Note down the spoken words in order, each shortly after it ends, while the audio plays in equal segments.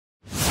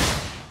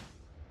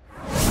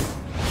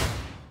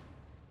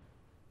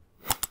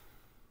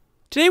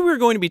Today we're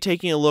going to be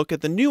taking a look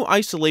at the new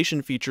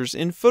isolation features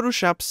in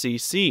Photoshop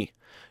CC.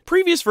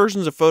 Previous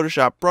versions of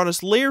Photoshop brought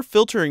us layer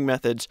filtering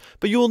methods,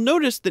 but you will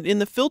notice that in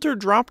the filter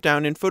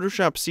dropdown in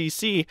Photoshop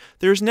CC,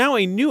 there is now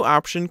a new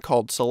option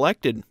called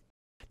selected.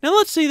 Now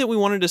let's say that we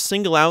wanted to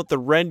single out the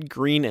red,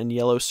 green, and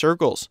yellow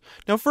circles.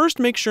 Now first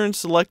make sure and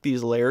select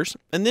these layers,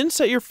 and then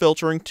set your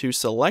filtering to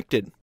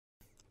selected.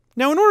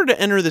 Now in order to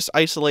enter this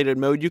isolated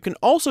mode, you can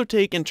also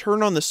take and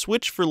turn on the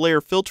switch for layer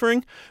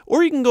filtering,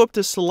 or you can go up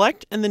to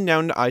select and then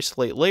down to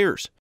isolate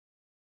layers.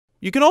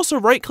 You can also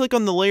right click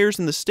on the layers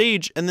in the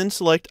stage and then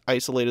select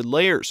isolated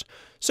layers.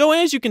 So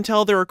as you can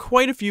tell, there are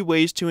quite a few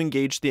ways to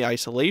engage the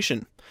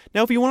isolation.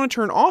 Now if you want to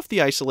turn off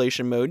the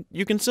isolation mode,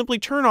 you can simply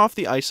turn off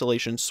the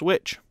isolation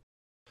switch.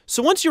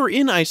 So once you are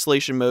in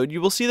isolation mode,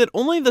 you will see that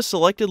only the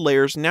selected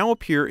layers now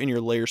appear in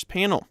your layers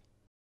panel.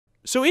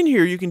 So in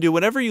here, you can do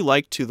whatever you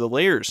like to the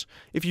layers.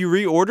 If you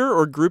reorder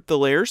or group the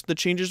layers, the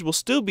changes will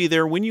still be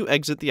there when you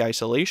exit the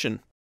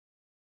isolation.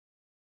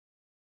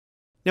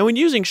 Now when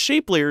using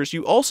shape layers,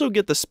 you also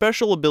get the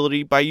special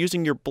ability by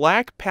using your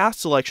black path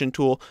selection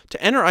tool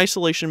to enter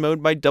isolation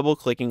mode by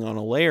double-clicking on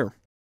a layer.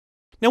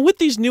 Now with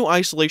these new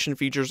isolation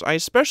features, I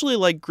especially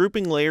like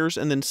grouping layers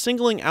and then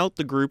singling out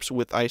the groups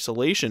with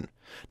isolation.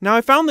 Now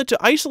I found that to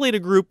isolate a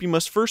group, you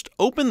must first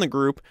open the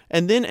group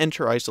and then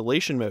enter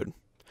isolation mode.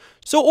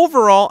 So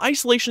overall,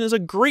 isolation is a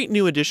great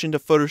new addition to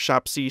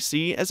Photoshop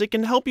CC as it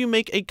can help you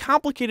make a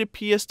complicated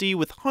PSD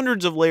with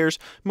hundreds of layers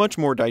much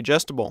more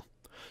digestible.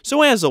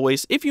 So as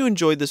always, if you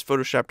enjoyed this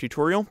Photoshop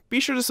tutorial,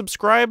 be sure to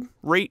subscribe,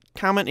 rate,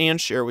 comment, and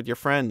share with your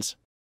friends.